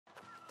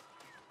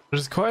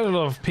There's quite a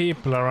lot of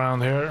people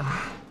around here,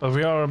 but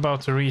we are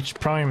about to reach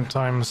prime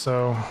time,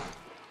 so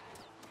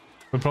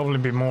there'll probably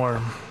be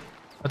more.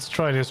 Let's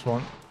try this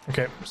one.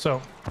 Okay,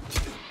 so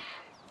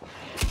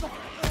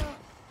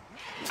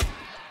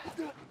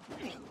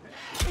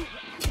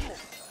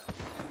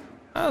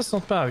that's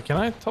not bad. Can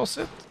I toss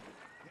it?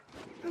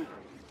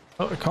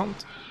 Oh, I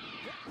can't.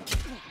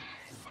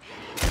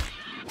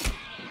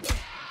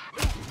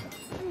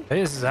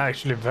 This is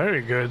actually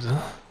very good.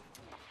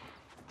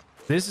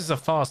 This is a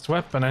fast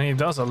weapon and he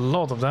does a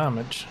lot of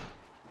damage.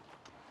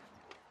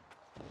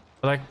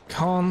 But I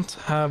can't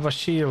have a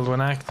shield when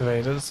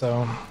activated,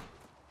 so...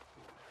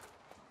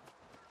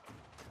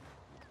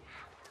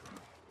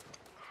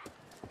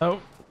 Oh.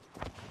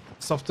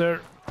 Stop there.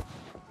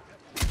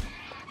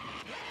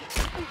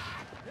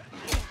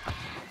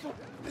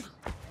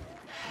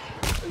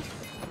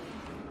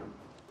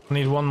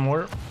 Need one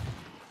more.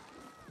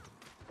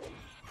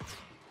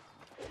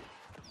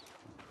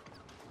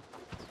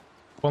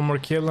 One more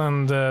kill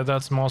and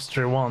that's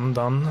Master 1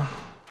 done.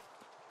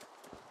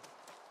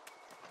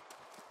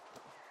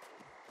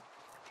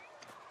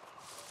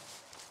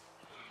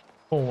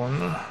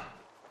 Corn.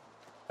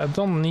 I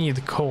don't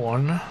need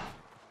corn.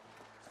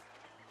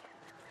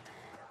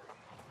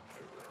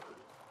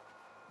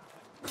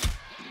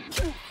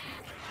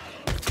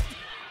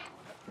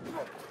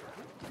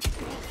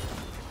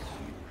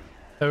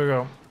 There we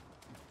go.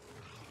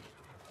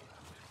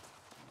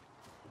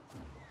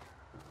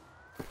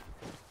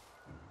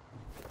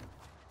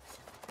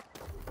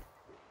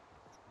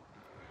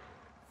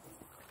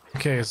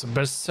 Okay, so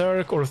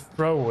berserk or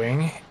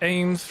throwing.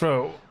 Aim,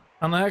 throw.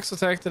 An axe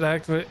attack that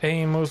activates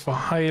aim mode for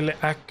highly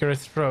accurate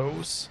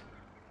throws.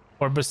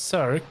 Or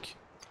berserk.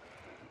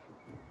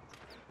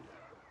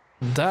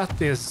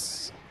 That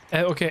is...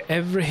 okay,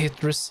 every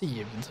hit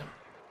received.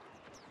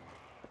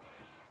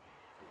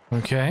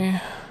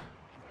 Okay.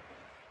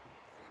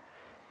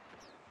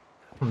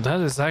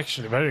 That is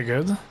actually very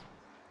good.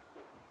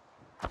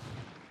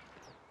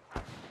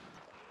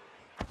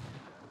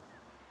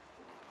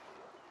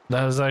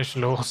 That is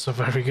actually also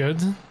very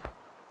good.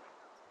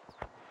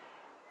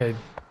 Okay,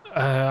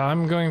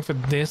 I'm going for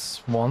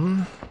this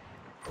one.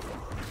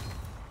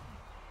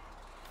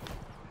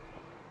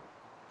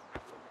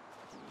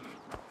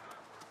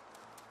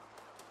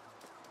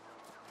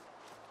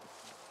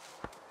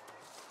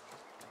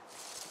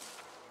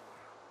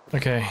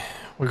 Okay,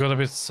 we got a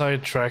bit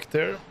sidetracked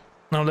there.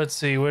 Now let's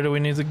see, where do we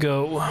need to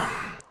go?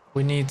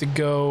 We need to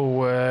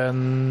go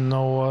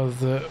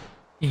northeast.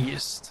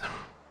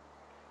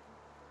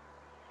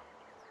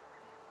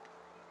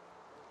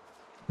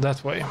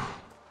 That way.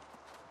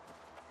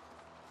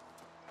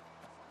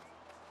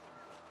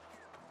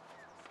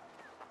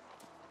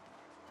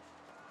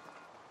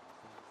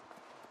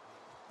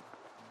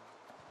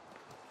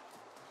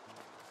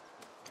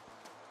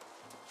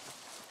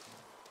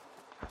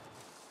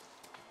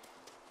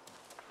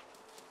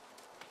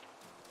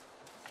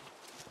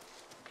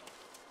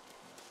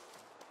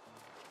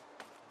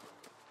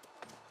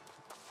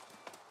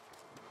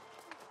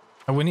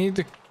 And we need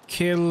to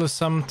kill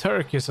some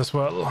turkeys as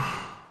well.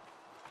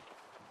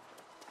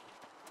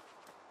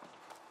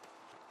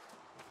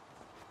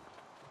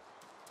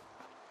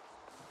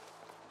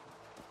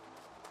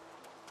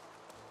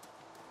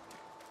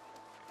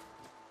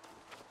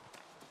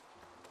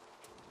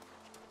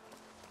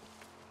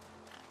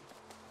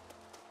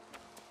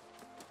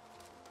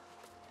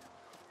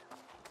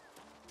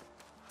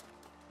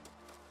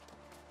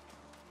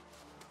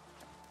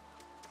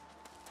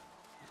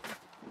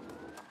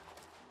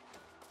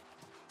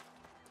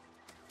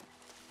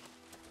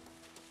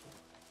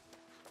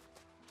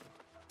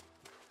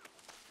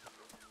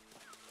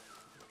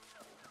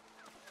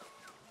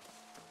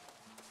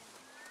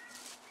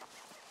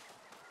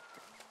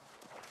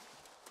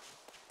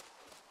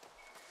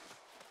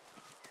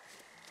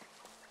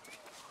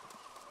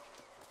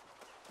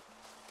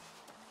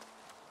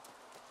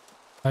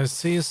 I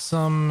see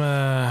some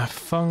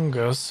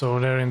fungus over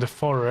there in the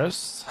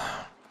forest.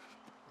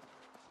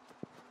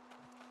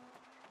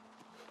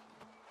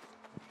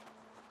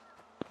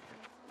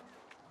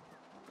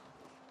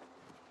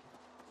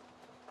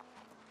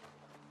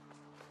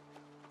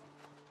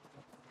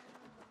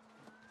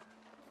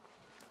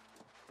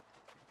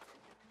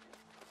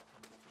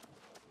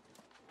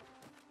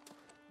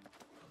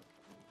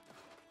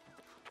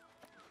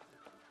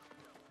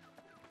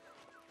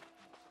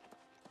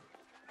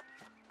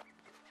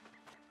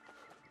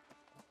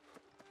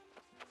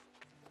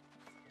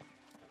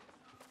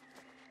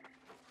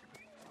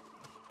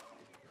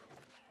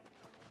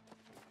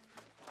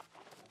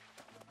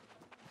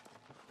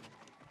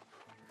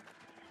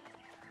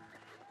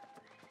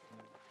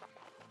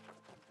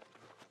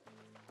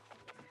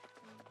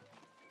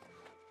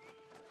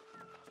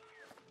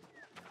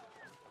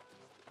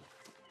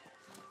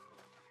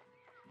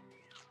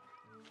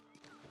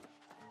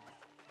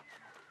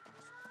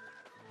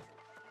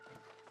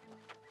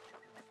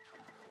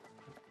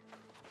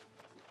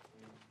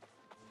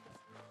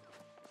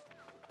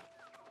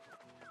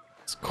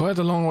 It's quite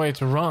a long way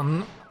to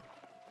run.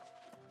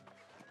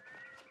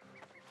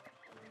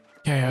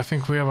 Okay, I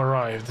think we have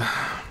arrived.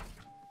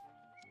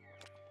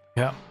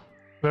 Yeah,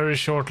 very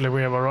shortly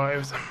we have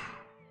arrived.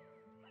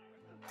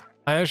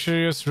 I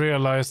actually just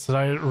realized that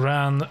I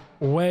ran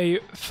way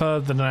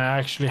further than I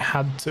actually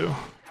had to.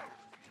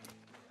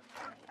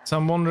 So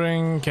I'm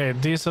wondering, okay,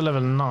 these are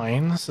level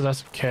 9, so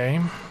that's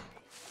okay.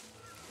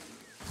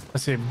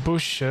 Let's see,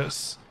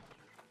 bushes.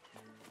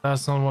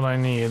 That's not what I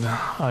need.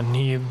 I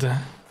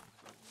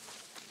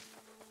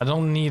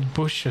don't need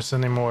bushes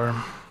anymore.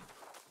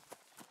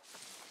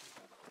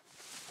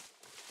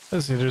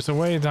 Let's see, there's a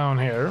way down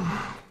here.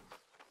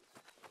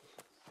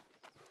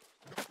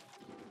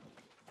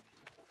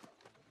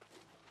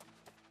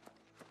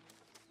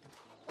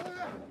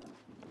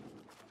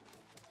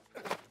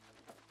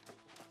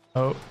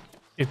 Oh,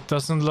 it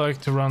doesn't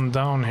like to run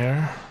down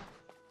here.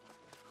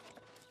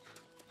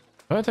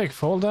 Do I take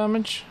fall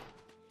damage?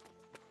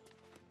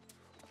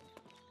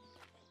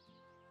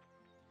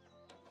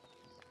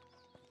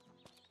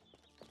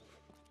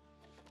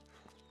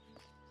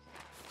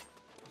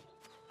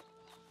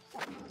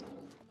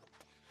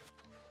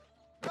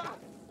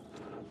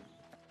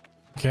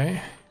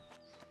 Okay.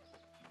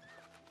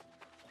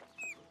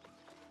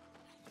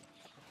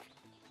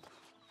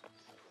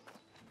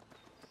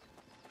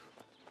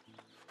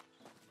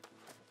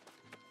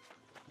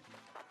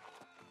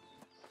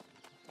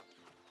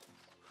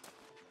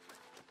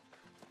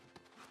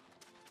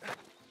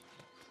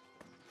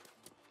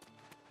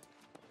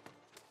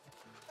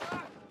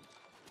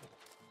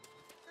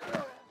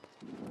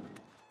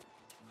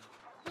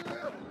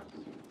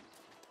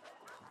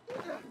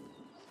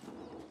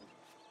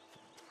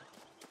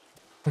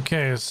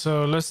 Okay,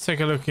 so let's take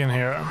a look in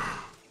here.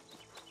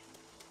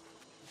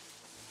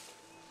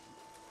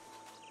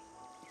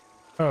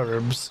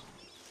 Herbs.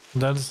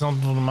 That is not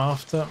what I'm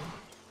after.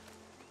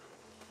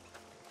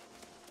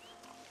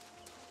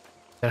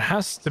 There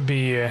has to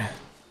be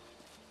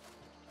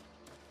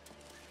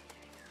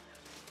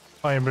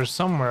fiber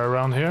somewhere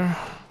around here.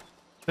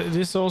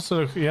 This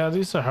also, yeah,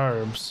 these are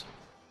herbs.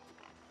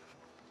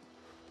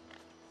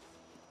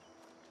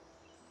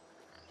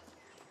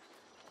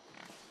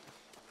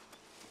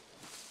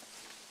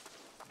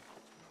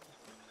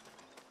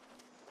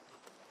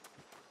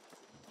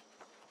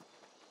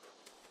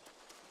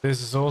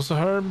 This is also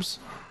herbs.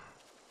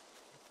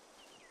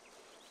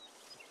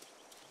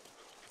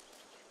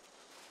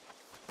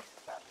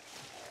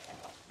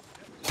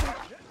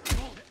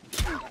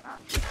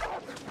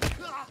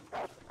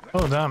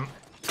 Oh, damn.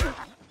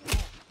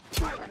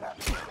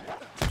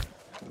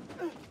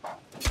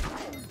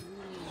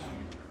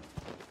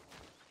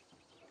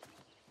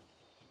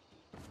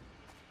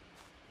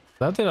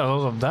 That did a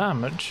lot of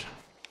damage.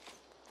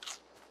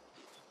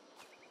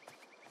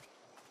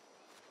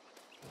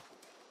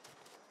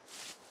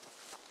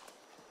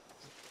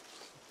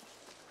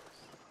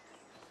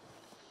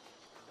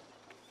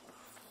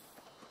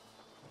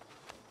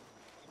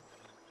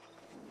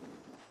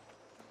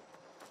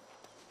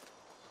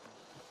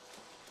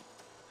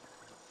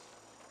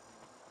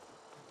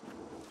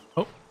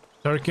 Oh,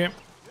 turkey.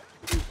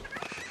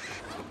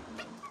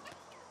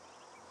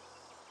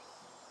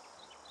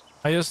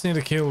 I just need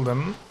to kill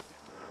them.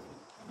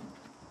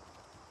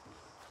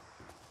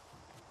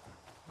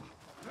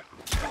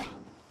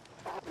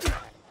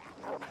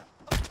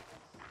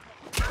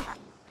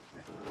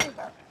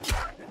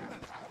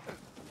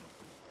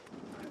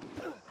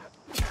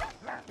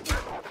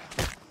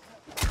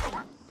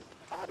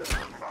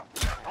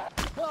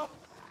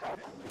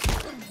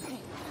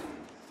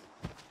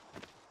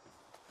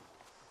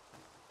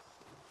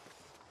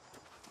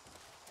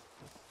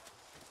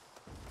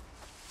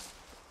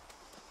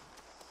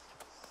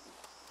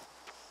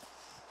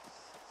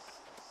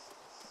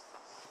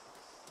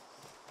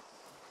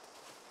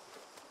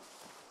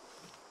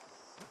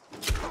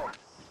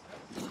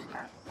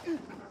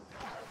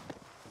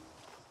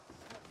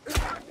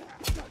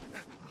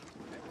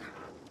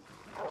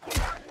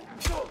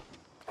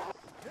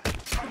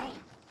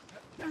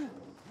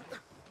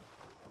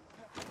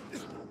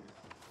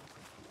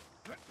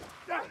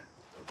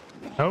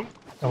 Oh,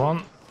 come on.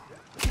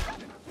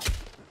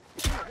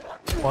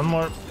 One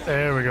more.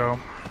 There we go.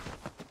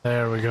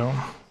 There we go.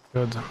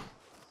 Good.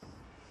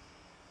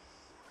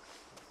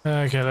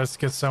 Okay, let's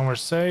get somewhere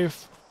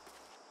safe.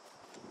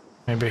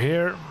 Maybe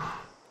here.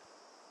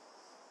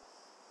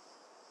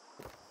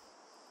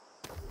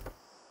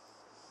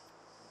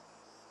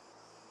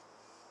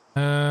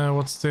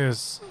 What's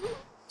this?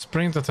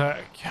 Sprint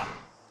attack.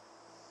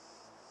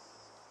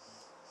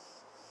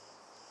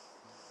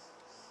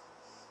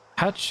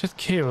 Hatchet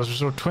kills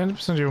restore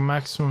 20% of your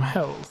maximum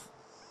health.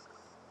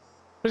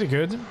 Pretty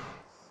good.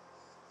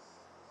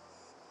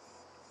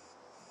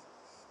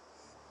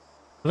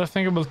 But I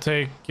think I will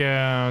take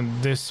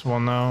this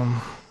one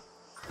now.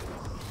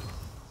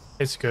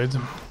 It's good.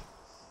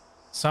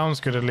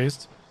 Sounds good at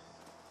least.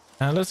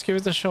 Let's give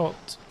it a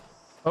shot.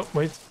 Oh,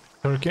 wait.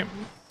 Turkey.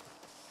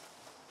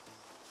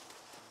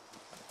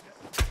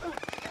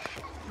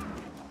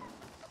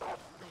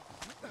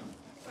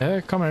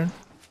 Yeah, come here.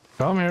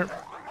 Come here.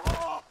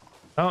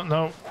 Oh,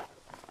 no.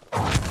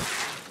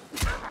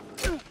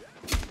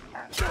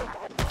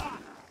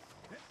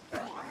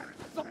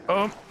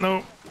 Oh,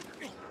 no.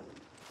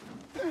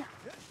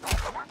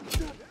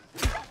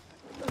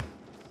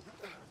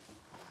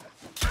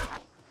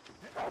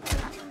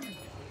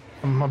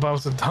 I'm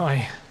about to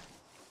die.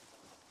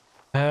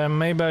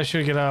 Maybe I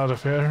should get out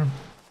of here.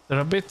 They're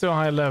a bit too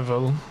high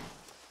level.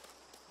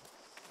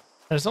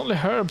 There's only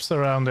herbs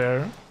around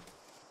there.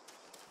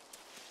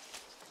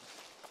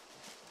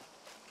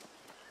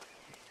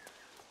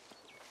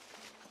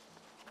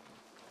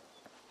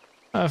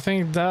 I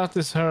think that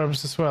is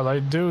herbs as well. I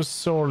do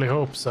sorely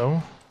hope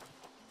so.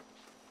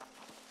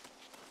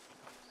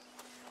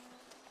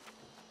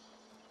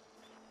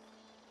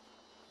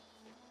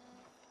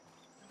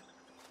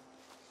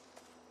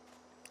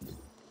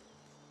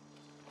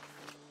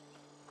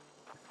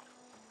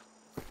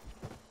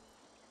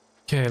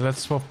 Okay, let's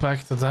swap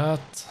back to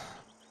that.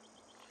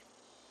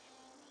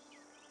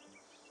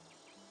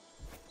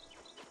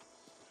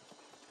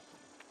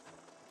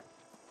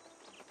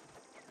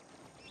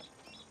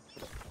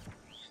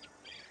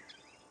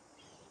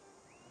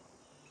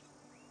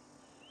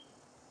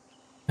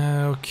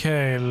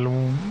 Okay,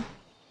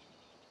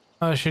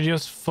 I should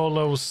just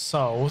follow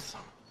south.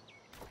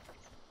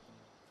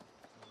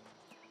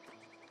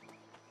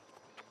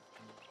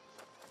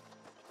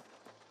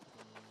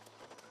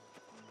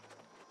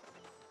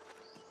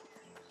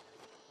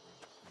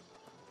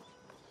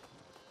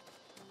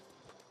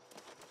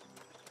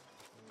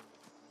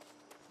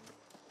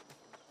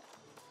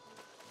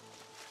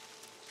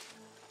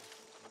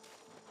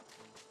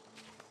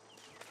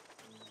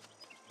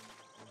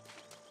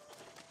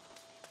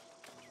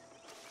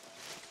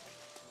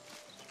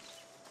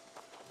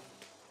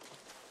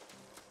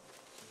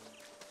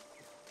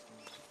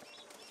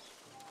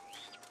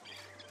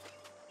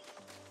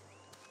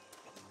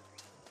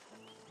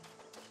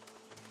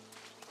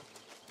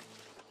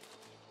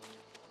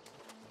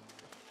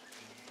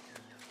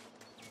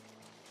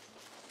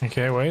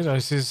 Okay, wait, I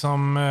see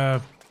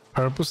some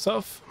purple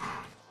stuff.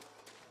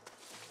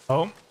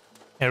 Oh,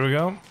 here we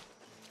go.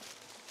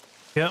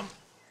 Yeah.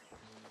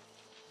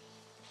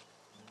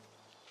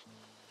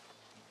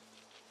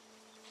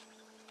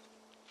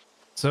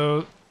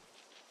 So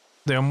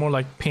they are more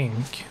like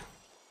pink.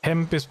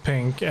 Hemp is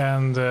pink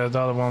and the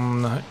other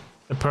one,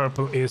 the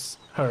purple, is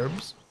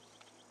herbs.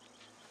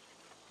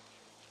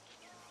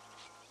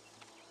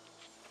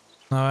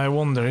 Now I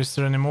wonder, is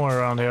there any more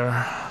around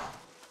here?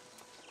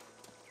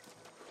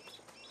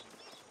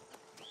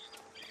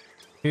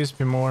 Please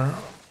be more.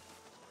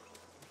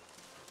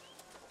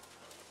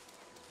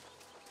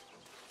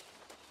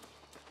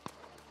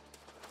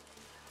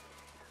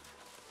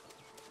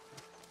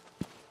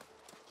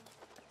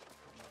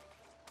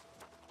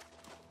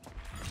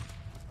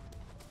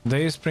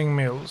 Dayspring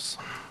Mills.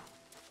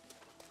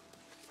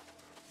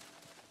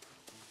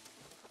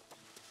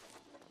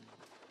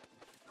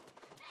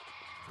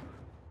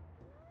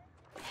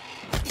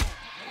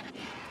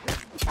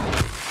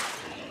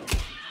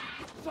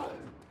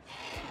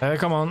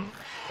 Come on.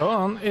 Go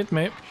on, hit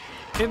me.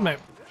 Hit me.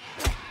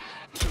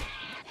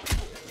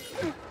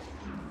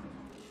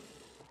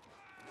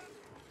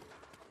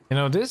 You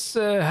know, this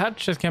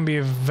hatchet can be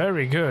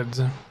very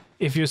good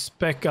if you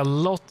spec a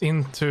lot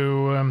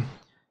into,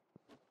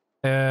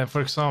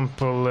 for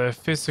example,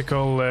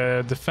 physical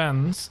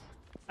defense,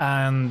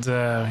 and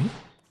then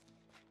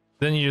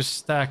you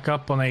stack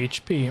up on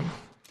HP.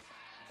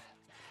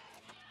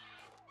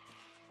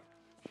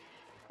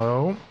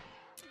 Oh,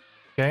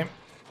 okay.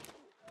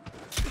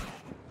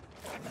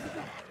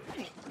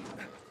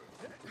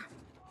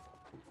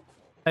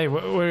 Hey,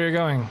 where are you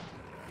going?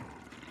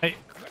 Hey,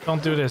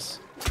 don't do this.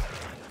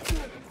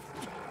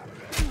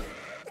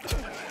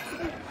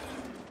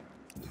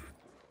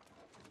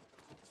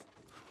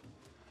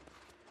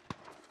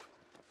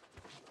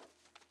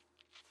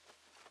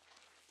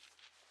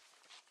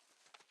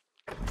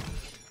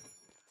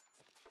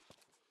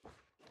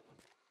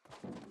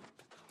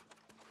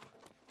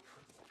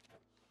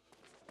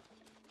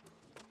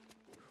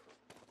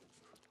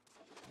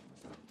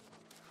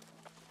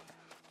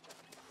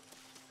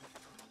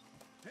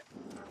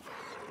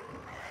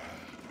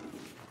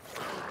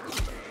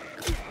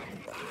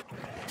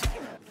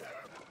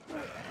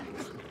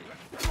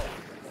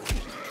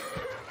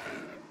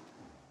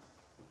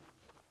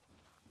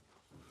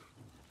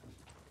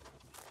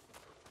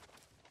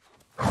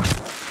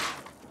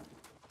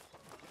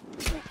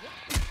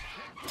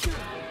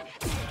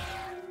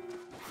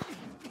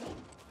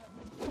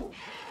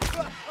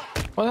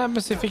 What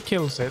happens if he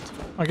kills it?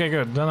 Okay,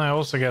 good. Then I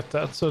also get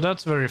that. So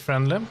that's very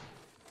friendly.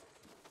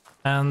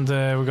 And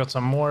we got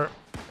some more.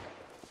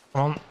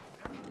 Come on.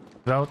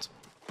 Get out.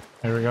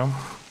 Here we go.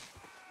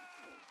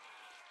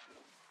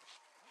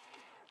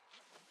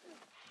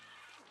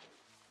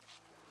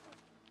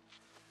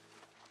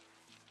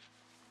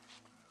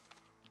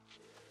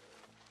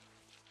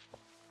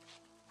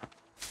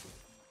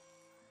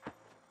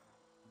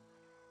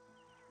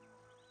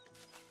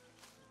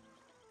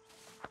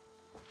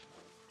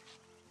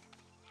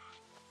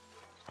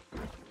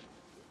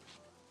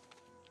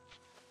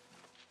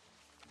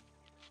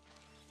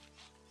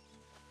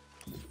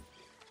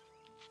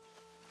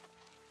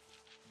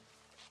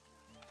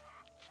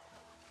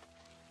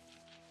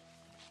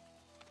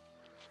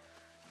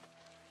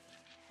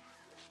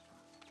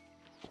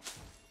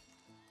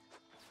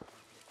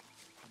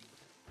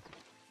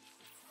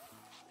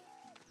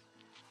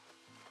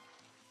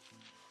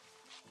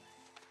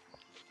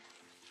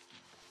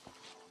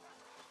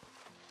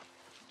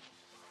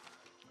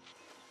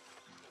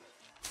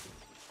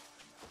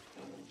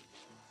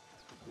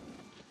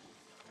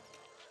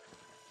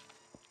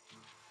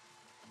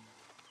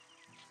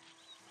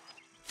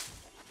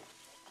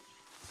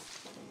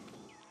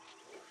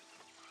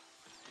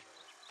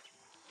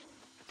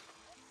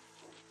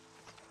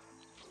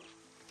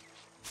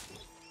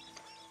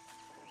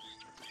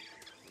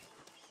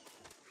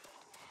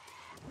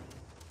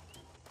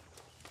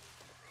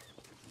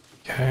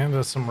 Okay,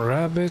 there's some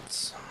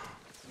rabbits.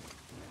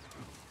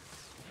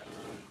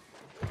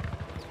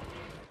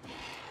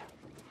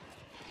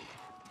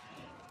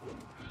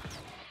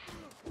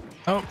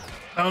 Oh,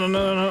 no, no,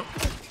 no, no.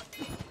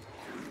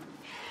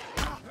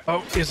 Oh,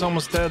 he's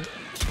almost dead.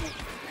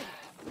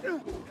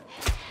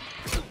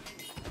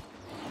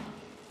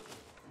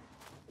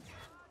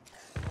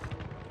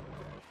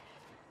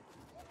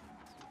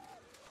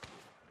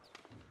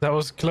 That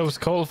was close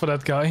call for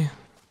that guy.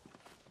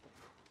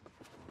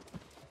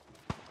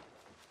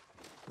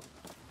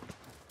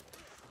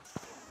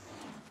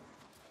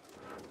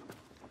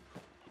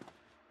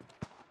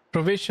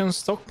 Provision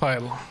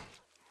stockpile.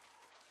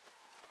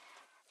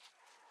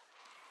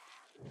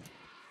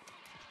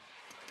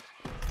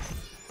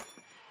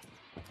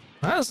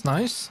 That's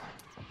nice.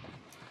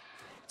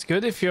 It's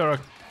good if you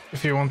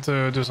want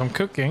to do some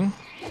cooking.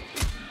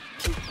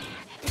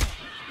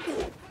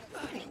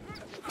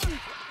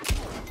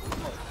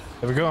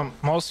 There we go.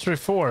 Mastery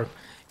 4.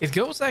 It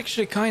goes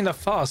actually kind of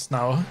fast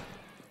now.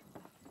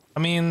 I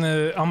mean,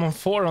 I'm on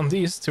 4 on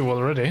these two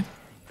already.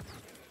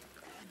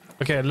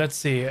 Okay, let's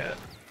see.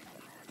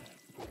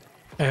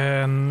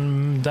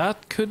 That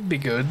could be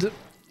good.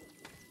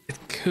 It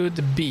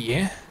could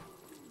be.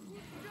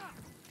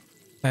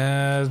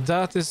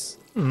 That is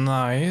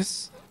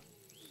nice.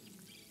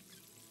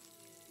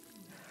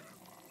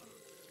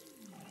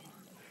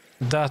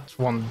 That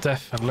one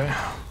definitely.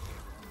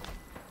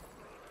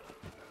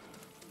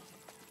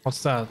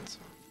 What's that?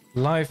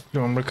 Life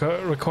bloom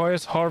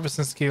requires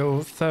harvesting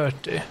skill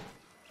 30.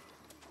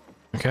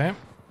 Okay.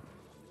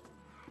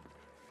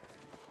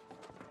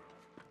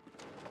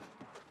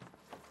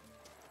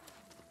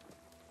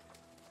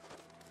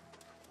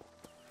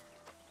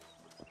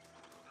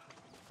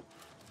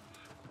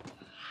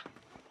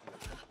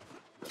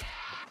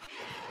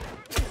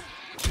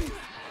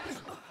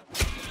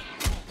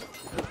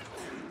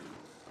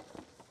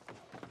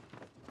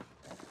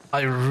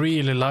 I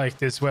really like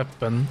this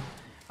weapon.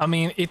 I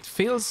mean, it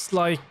feels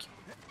like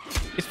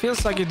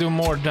you do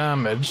more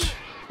damage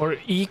or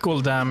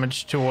equal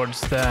damage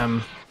towards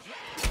the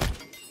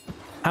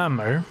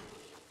hammer.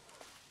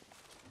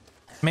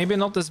 Maybe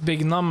not as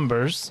big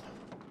numbers,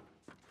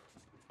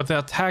 but the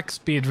attack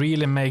speed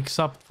really makes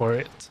up for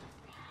it.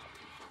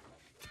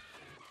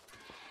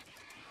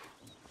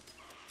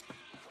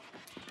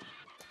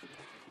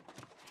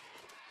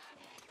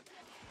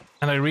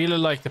 And I really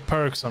like the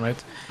perks on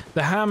it.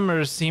 The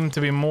hammers seem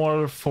to be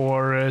more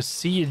for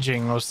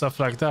sieging or stuff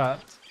like that.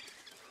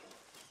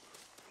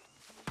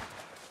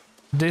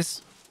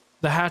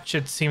 The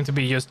hatchet seem to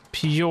be just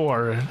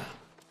pure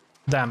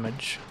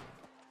damage.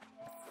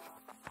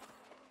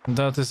 And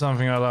that is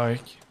something I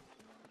like.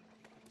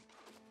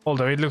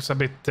 Although it looks a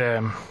bit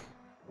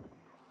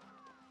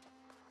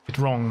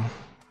wrong.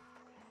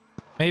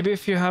 Maybe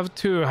if you have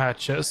 2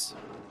 hatches,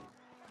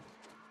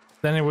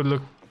 then it would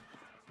look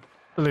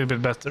a little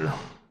bit better.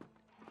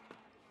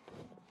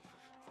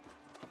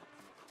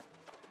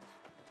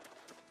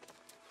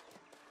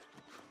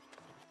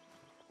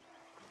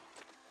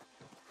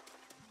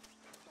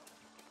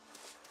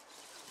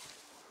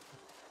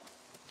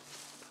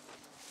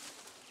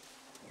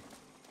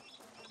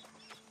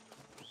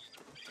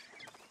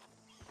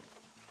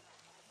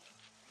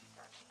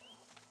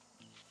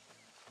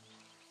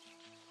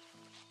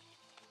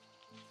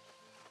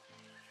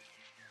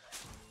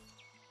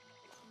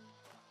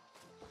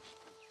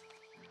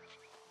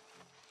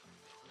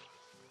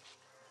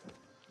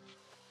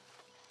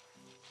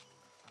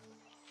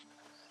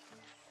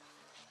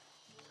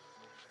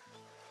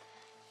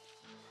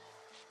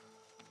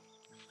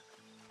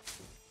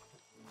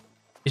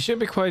 It should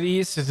be quite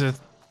easy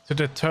to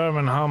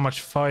determine how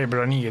much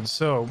fiber I need.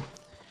 So,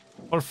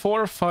 for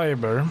 4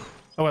 fiber...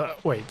 Oh, well,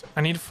 wait.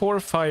 I need 4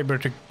 fiber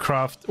to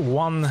craft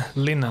 1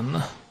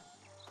 linen.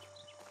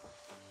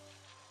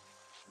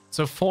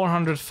 So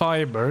 400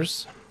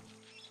 fibers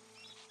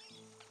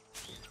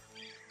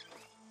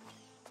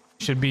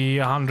should be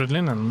 100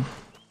 linen.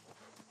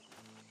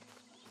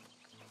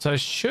 So I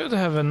should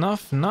have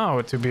enough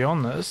now, to be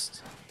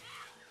honest.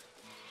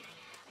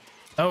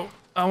 Oh,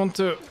 I want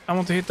to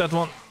hit that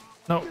one.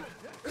 No.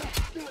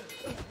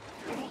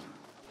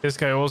 This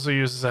guy also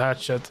uses a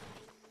hatchet.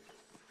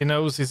 He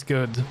knows he's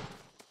good.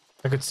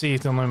 I could see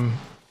it on him.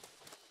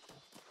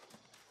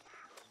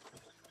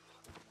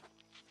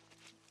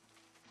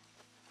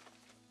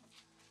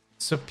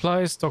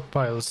 Supply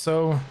stockpile.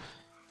 So...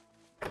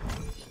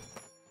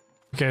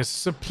 Okay,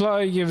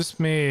 supply gives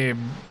me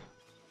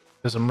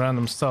some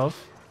random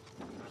stuff.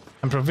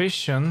 And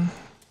provision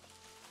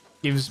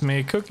gives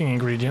me cooking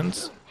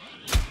ingredients.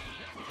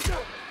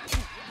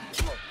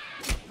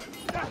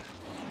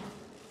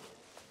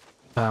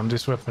 Damn,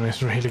 this weapon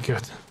is really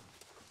good.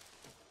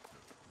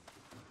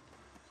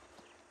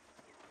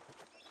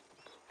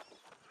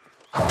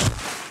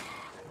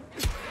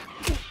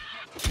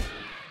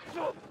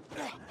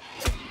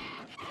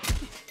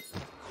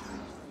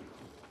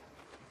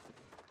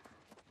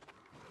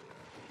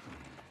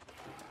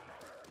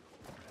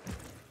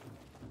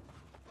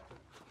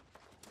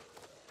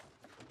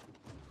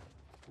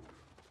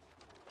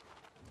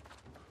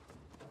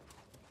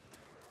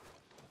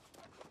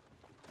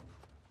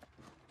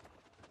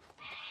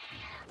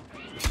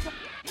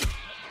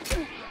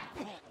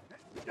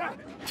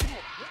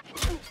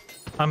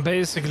 I'm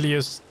basically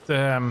just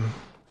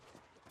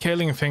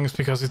killing things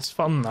because it's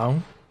fun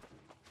now.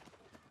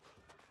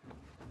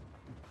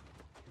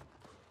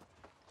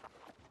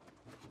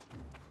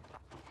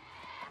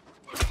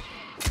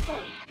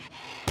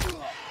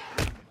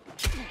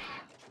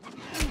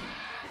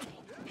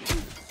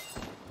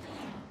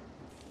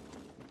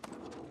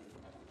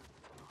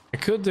 I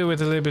could do it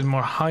a little bit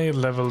more high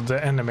level,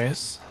 the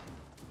enemies.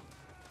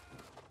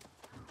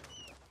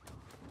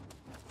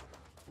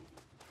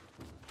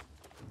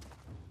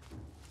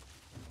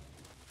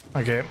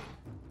 Okay.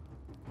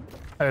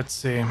 Let's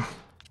see.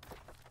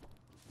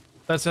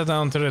 Let's head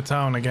down to the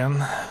town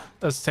again.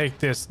 Let's take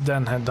this,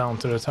 then head down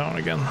to the town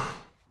again.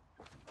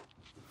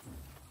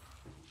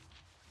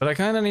 But I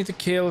kind of need to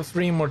kill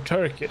 3 more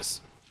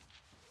turkeys.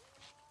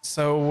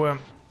 So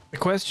the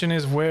question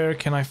is, where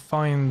can I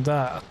find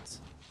that?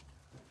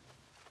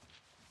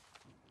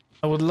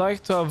 I would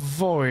like to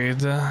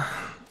avoid...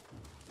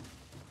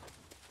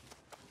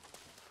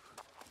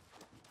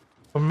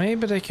 or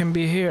maybe they can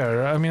be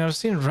here. I mean, I've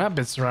seen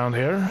rabbits around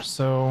here,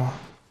 so...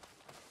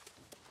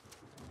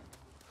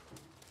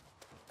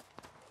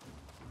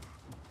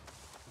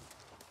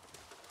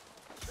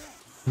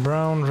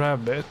 brown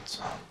rabbit.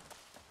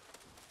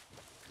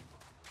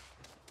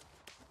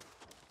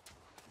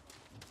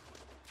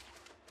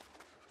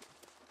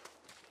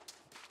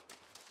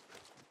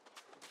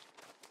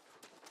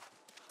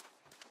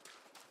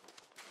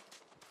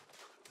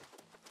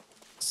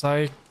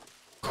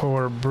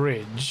 Sycamore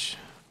Bridge.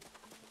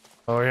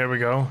 Oh, here we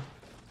go.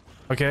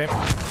 Okay,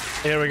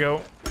 here we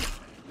go.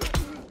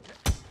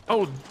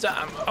 Oh,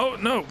 damn. Oh,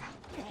 no.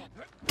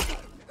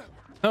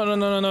 No, no,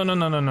 no, no, no,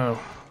 no, no, no.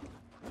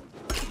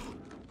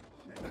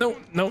 No,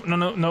 no, no,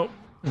 no, no, no.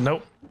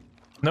 No,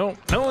 no,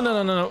 no, no,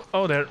 no, no.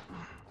 Oh, there.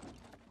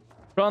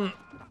 Run,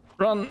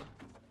 run.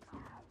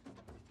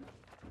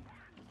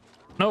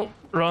 No,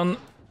 run.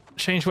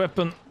 Change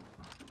weapon.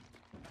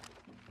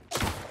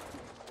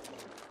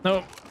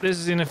 No, this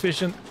is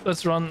inefficient.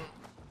 Let's run.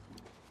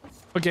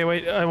 Okay,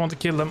 wait, I want to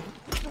kill them.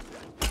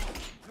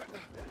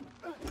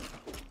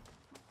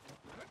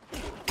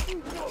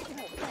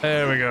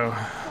 There we go.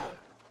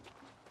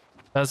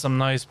 That's some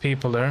nice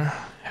people there.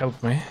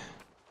 Help me.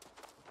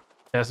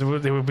 Yes,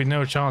 there would be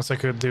no chance I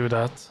could do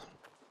that.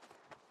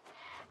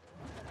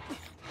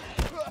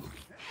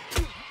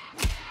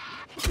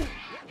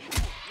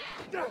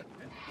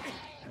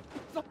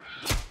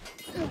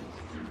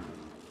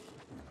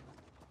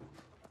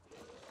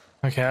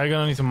 Okay, I'm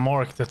gonna need to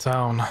mark the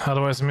town.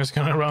 Otherwise, I'm just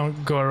gonna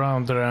go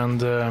around there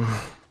and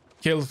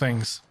kill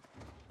things.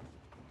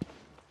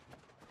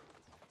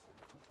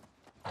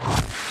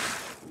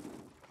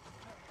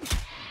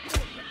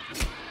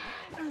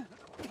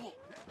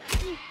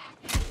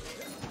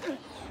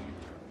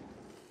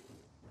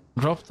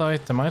 Dropped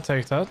item, I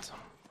take that.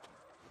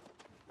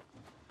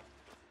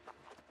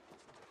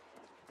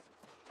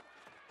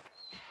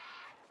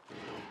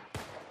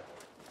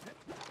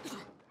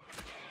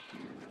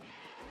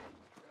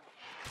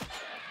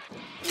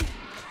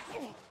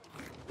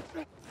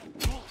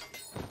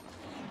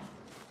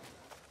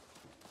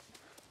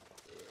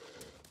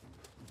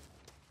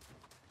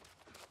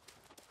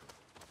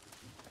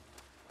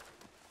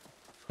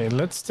 Okay,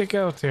 let's stick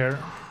out here.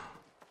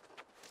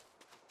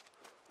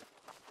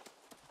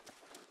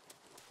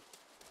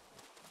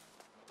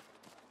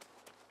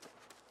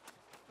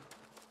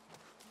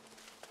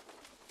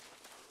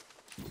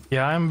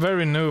 Yeah, I'm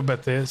very noob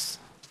at this.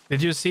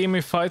 Did you see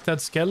me fight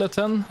that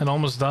skeleton and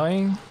almost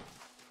dying?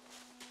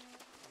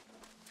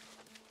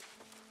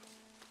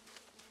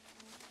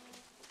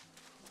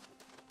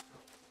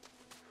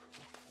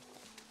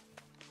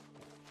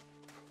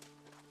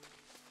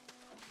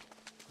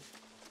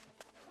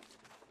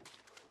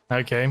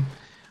 Okay,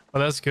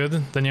 well that's good.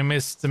 Then you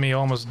missed me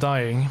almost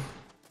dying.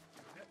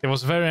 It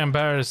was very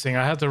embarrassing.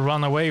 I had to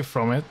run away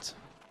from it.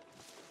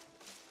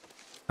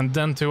 And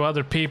then 2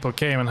 other people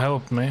came and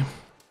helped me.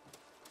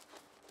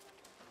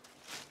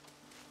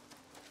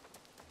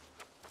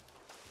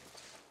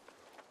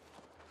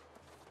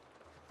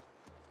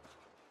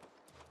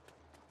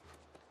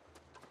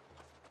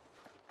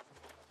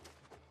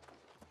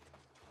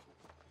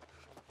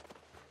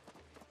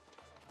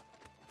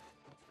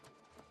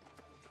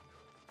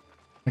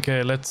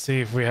 Okay, let's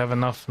see if we have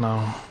enough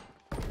now.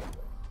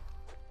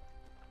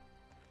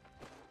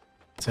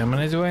 So how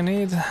many do I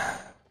need?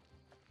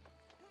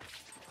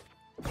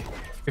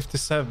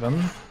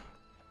 57.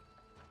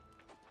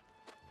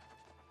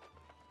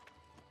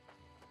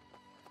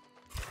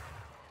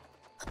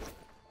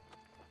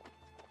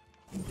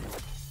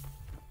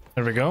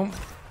 There we go.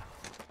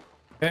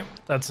 Okay,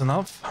 that's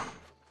enough.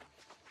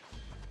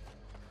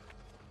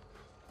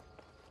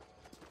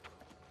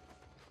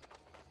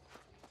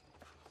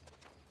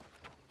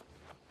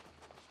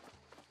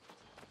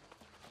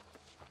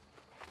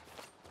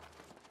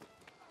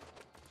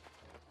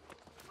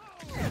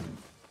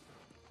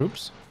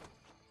 Oops.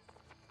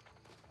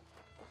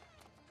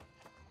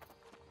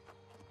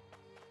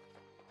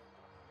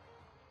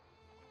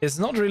 It's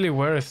not really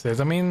worth it.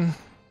 I mean,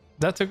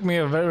 that took me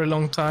a very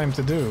long time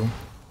to do.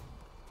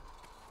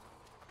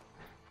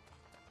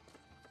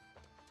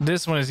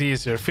 This one is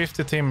easier.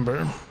 50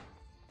 timber.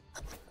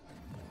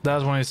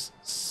 That one is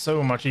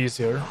so much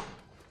easier.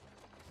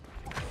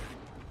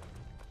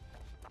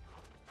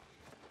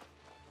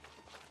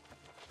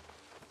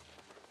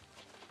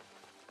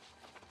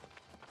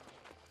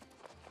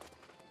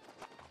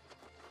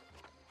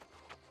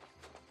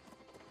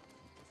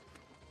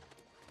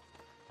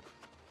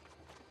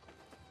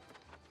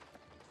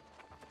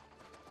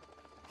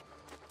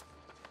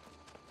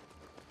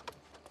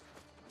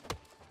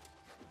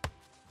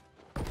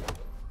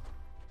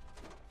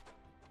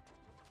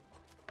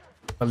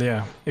 Well,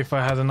 yeah, if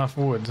I had enough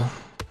wood.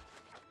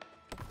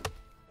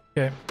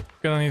 Okay,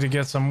 gonna need to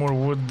get some more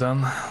wood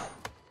then.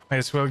 Might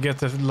as well get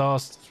the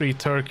last 3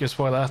 turkeys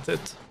while at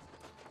it.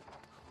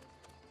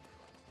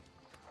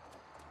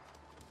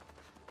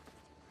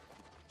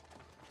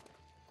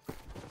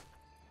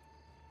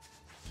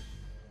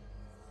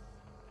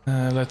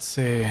 Let's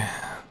see.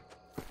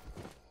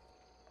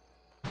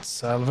 Let's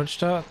salvage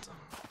that.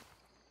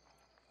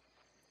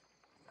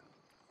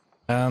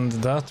 And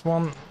that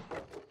one.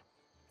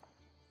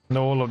 And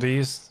all of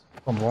these.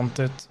 Don't want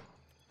it.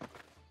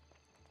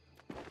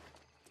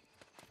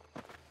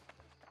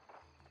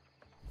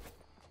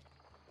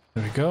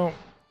 There we go.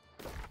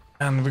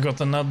 And we got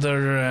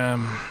another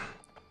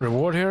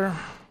reward here.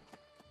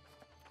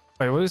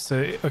 Wait, what is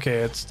it? Okay,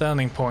 it's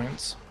standing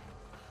points.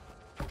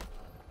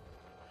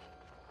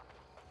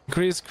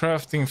 Increase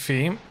crafting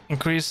fee.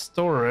 Increase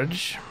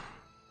storage.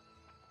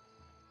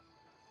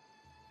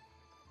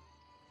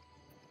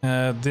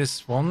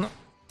 This one.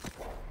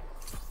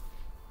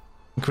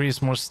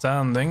 Increase more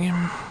standing.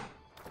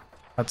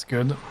 That's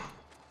good.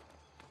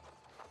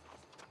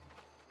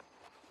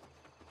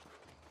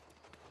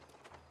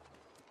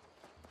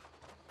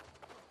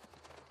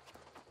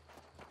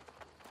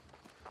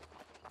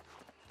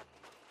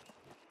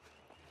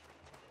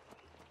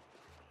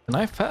 Can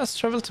I fast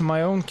travel to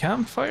my own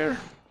campfire?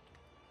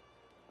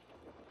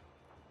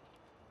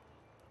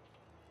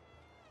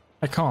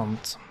 I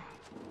can't.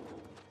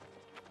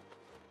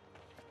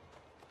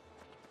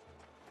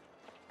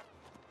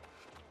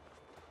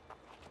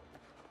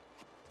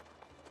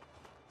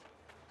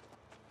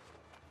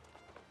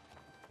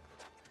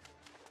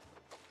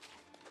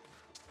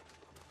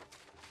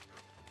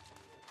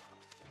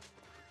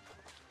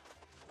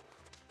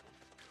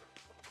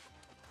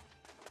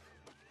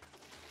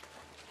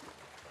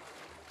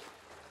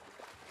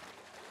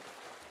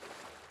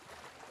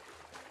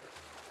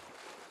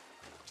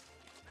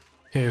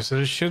 Okay, so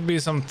there should be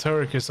some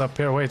turkeys up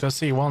here. Wait, I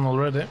see one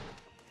already.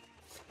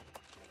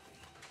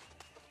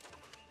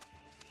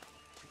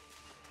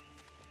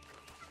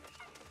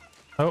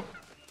 Oh.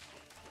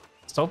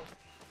 Stop.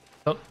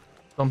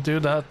 Don't do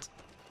that.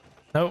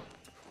 No.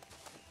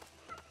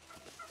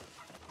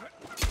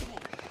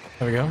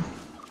 There we go.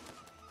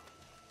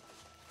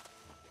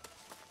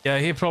 Yeah,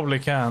 he probably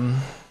can.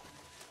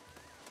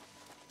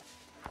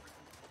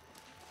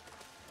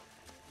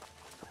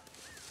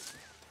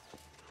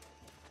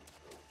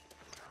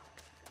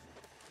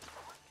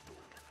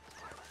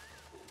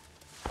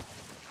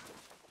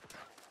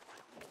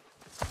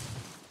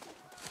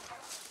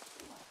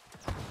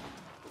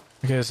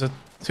 Okay, so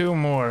 2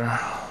 more.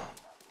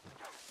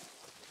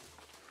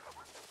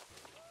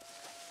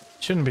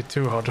 Shouldn't be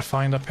too hard to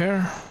find up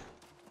here.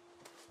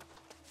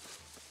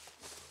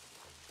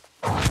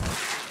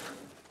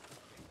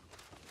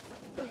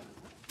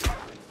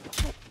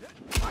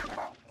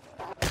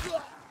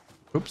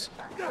 Oops.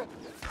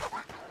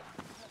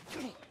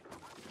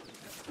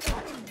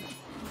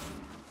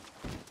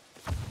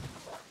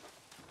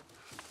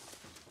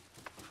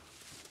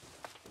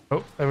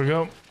 Oh, there we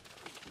go.